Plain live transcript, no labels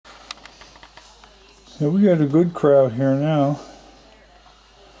Yeah, we got a good crowd here now.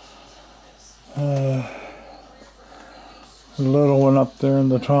 The little one up there in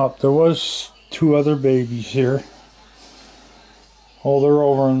the top. There was two other babies here. Oh, they're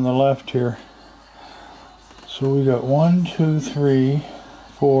over on the left here. So we got 1, 2, 3,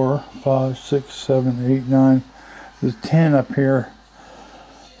 4, 5, 6, 7, 8, 9. There's 10 up here.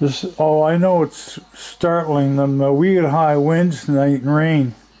 This, oh, I know it's startling them. We had high winds tonight and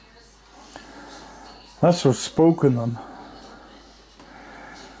rain. That's what's spooking them.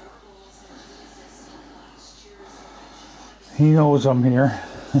 He knows I'm here.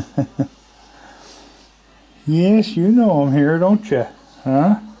 Yes, you know I'm here, don't you?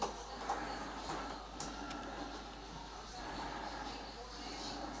 Huh?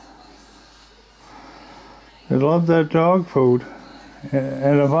 They love that dog food.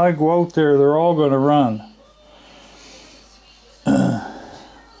 And if I go out there, they're all going to run.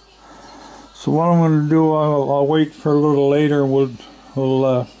 So what I'm going to do, I'll wait for a little later. We'll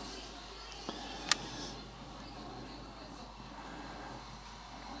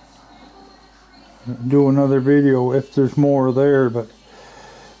do another video if there's more there. But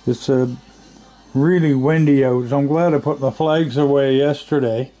it's really windy out. So I'm glad I put the flags away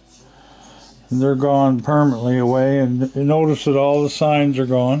yesterday. And they're gone permanently away. And you notice that all the signs are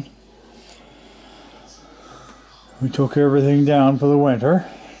gone. We took everything down for the winter.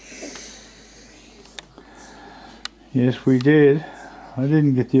 Yes, we did. I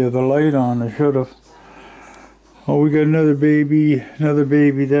didn't get the other light on. I should have. Oh, we got another baby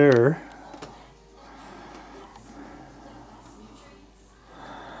there.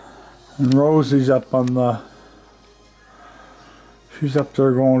 And Rosie's up on the, she's up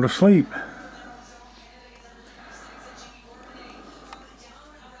there going to sleep.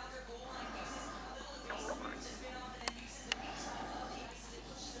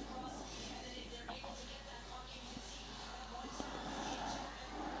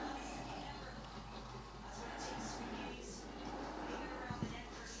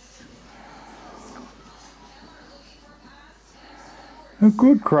 A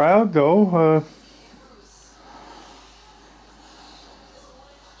good crowd though.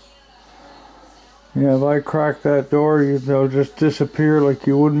 Yeah, if I crack that door, they'll just disappear like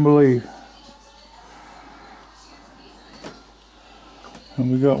you wouldn't believe.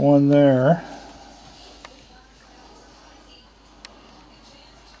 And we got one there.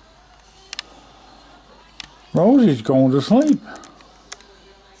 Rosie's going to sleep.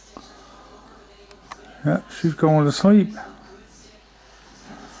 Yeah, she's going to sleep.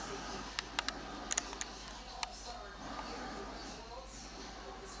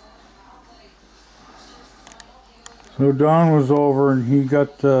 So Don was over and he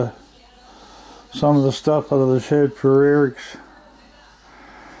got some of the stuff out of the shed for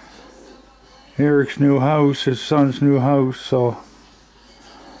Eric's new house, his son's new house, so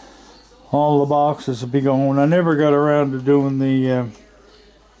all the boxes will be going. I never got around to doing the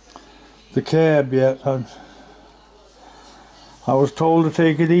cab yet. I was told to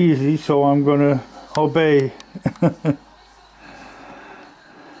take it easy, so I'm gonna obey.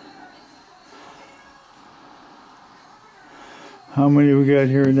 How many we got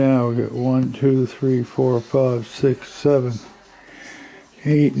here now? We got 1, 2, 3, 4, 5, 6, 7,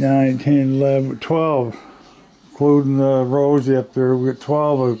 8, 9, 10, 11, 12. Including Rosie up there, we got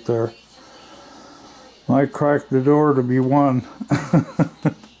 12 out there. I cracked the door to be one.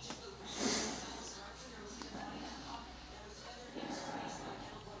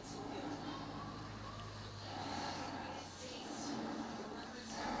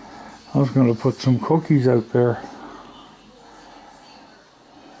 I was going to put some cookies out there.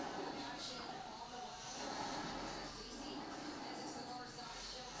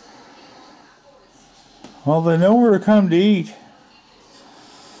 Well, they know where to come to eat.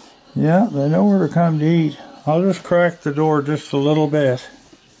 Yeah, they know where to come to eat. I'll just crack the door just a little bit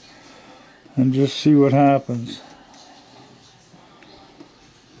and just see what happens.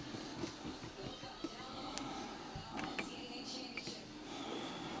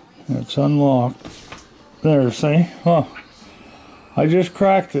 It's unlocked. There, see? Huh. I just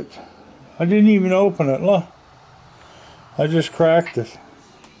cracked it. I didn't even open it, look. I just cracked it.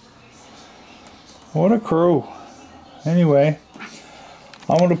 What a crew. Anyway,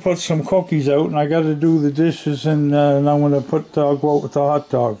 I'm going to put some cookies out and I got to do the dishes and I'm going to go out with the hot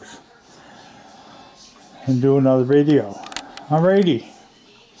dogs and do another video. I'm ready.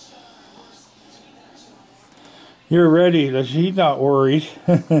 You're ready. He's not worried.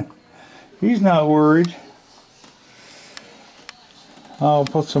 He's not worried. I'll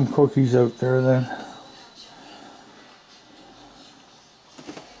put some cookies out there then.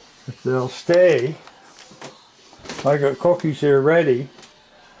 If they'll stay. I got cookies here ready.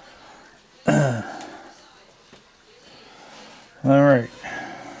 Alright.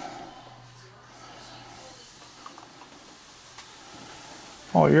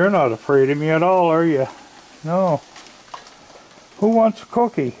 Oh, you're not afraid of me at all, are you? No. Who wants a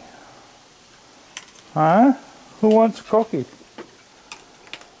cookie? Huh? Who wants a cookie?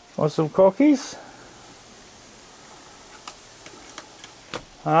 Want some cookies?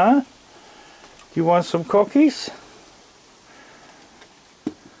 Huh? Do you want some cookies?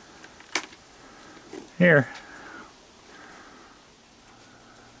 Here.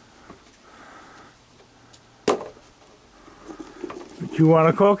 Do you want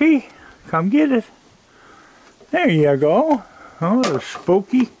a cookie? Come get it. There you go. Oh, they're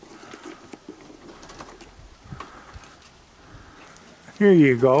spooky. Here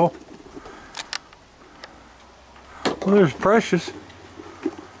you go. Well, there's Precious.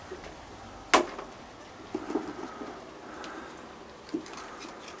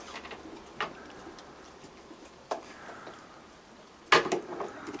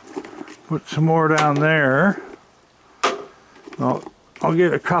 Put some more down there. I'll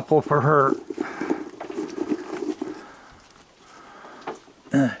get a couple for her.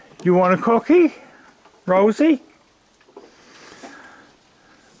 You want a cookie, Rosie?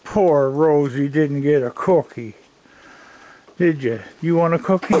 Poor Rosie didn't get a cookie. Did you? You want a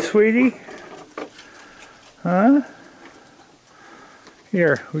cookie, sweetie? Huh?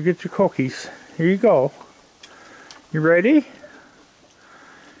 Here, we get your cookies. Here you go. You ready?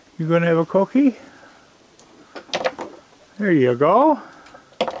 You gonna have a cookie? There you go.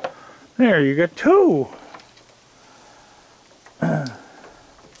 There, you got two.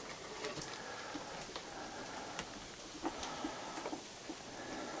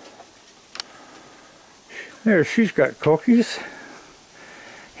 There, she's got cookies.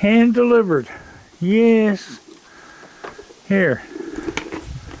 Hand delivered. Yes. Here.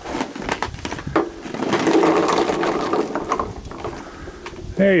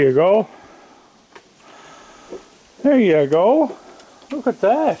 There you go. There you go. Look at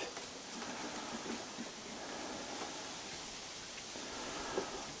that.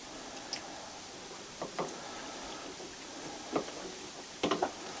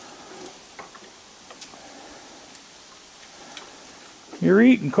 You're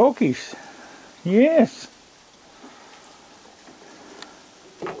eating cookies. Yes.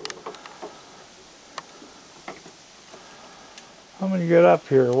 How many get up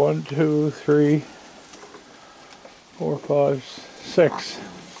here? 1, 2, 3, 4, 5, 6.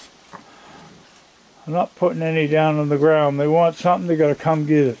 I'm not putting any down on the ground. They want something, they gotta come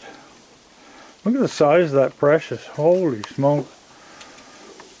get it. Look at the size of that Precious. Holy smoke.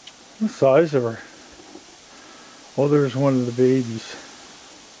 The size of her. Oh, there's one of the babies.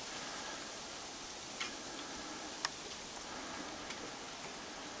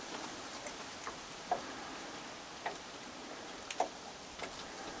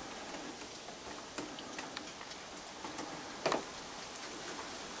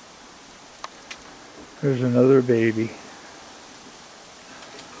 There's another baby.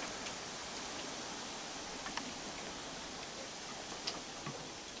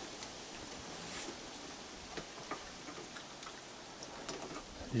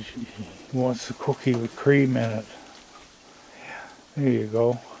 He wants the cookie with cream in it. There you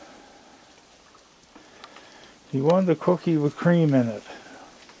go. He wanted the cookie with cream in it.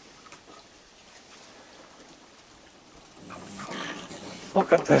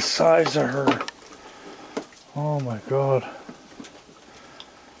 Look at the size of her. Oh my God.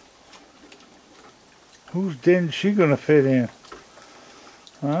 Whose den is she gonna fit in?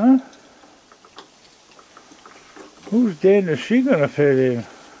 Huh? Whose den is she gonna fit in?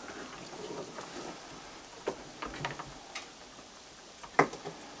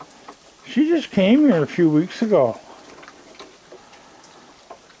 She just came here a few weeks ago.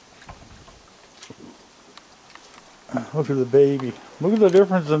 Look at the baby. Look at the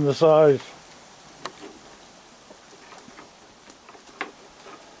difference in the size.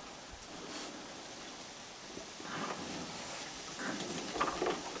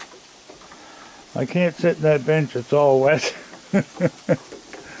 I can't sit in that bench, it's all wet.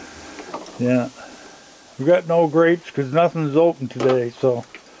 Yeah. We've got no grates because nothing's open today, so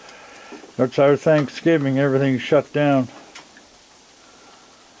that's our Thanksgiving, everything's shut down.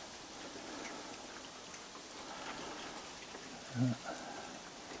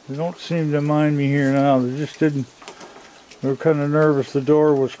 They don't seem to mind me here now, they just didn't, they were kind of nervous the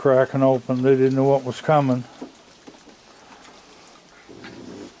door was cracking open, they didn't know what was coming.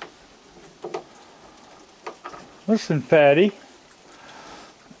 Listen, Fatty.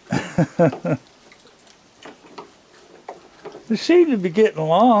 They seem to be getting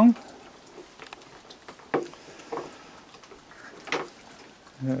along.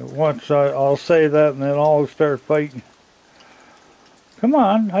 Once I'll say that and then all start fighting. Come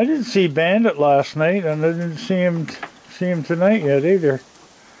on, I didn't see Bandit last night and I didn't see him tonight yet either.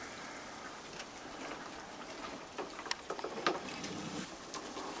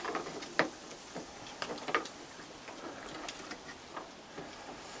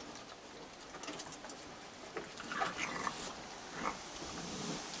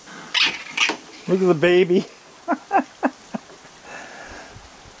 Look at the baby.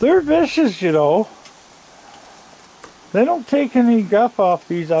 They're vicious, you know. They don't take any guff off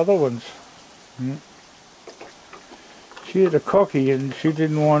these other ones. She had a cookie and she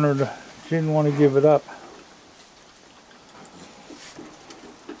didn't want to give it up.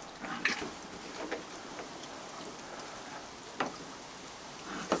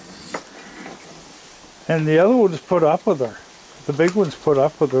 And the other ones put up with her. The big ones put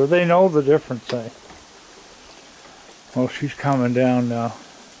up with her. They know the difference, eh? Oh, she's coming down now.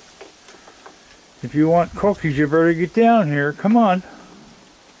 If you want cookies, you better get down here. Come on.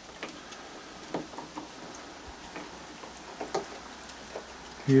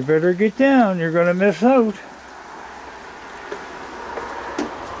 You better get down. You're going to miss out.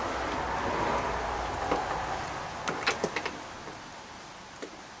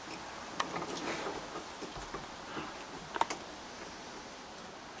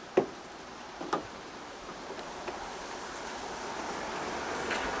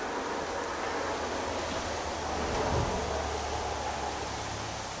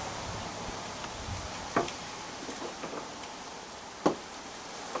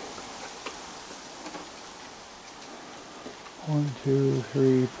 One, two,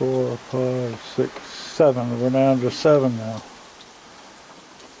 three, 4, 5, 6, 7. We're down to 7 now.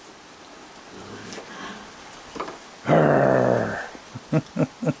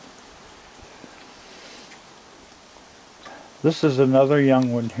 This is another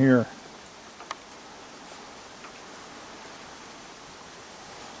young one here.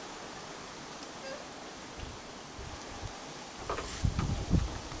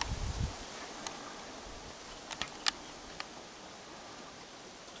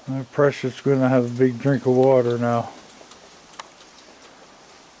 My Precious going to have a big drink of water now.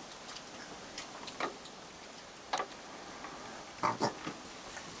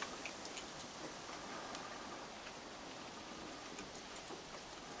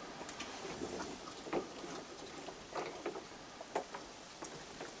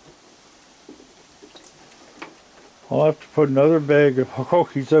 I'll have to put another bag of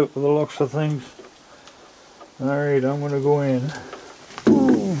cookies out for the looks of things. Alright, I'm going to go in.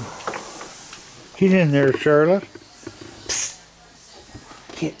 Ooh. Get in there, Charlotte. Psst.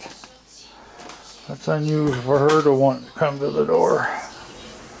 Get. That's unusual for her to want to come to the door.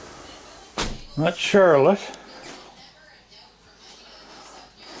 That's Charlotte.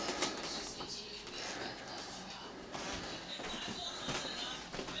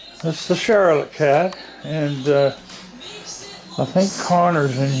 That's the Charlotte cat, and I think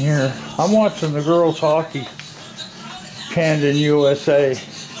Connor's in here. I'm watching the girls' hockey. Camden, USA.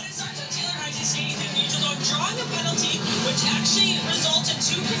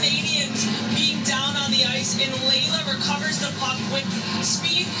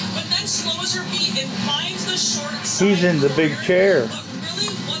 He's in the big chair. But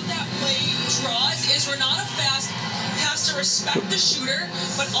really what that play draws is we're not a fast, has to respect the shooter,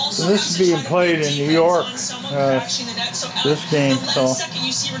 but also this is being played in New York, this game, so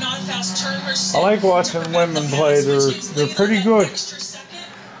I like watching women play. They're pretty good.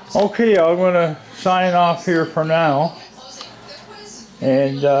 Okay, I'm going to sign off here for now,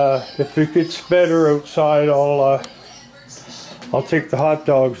 and if it gets better outside, I'll take the hot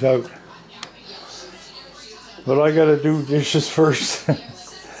dogs out. But I gotta do dishes first.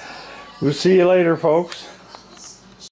 We'll see you later, folks.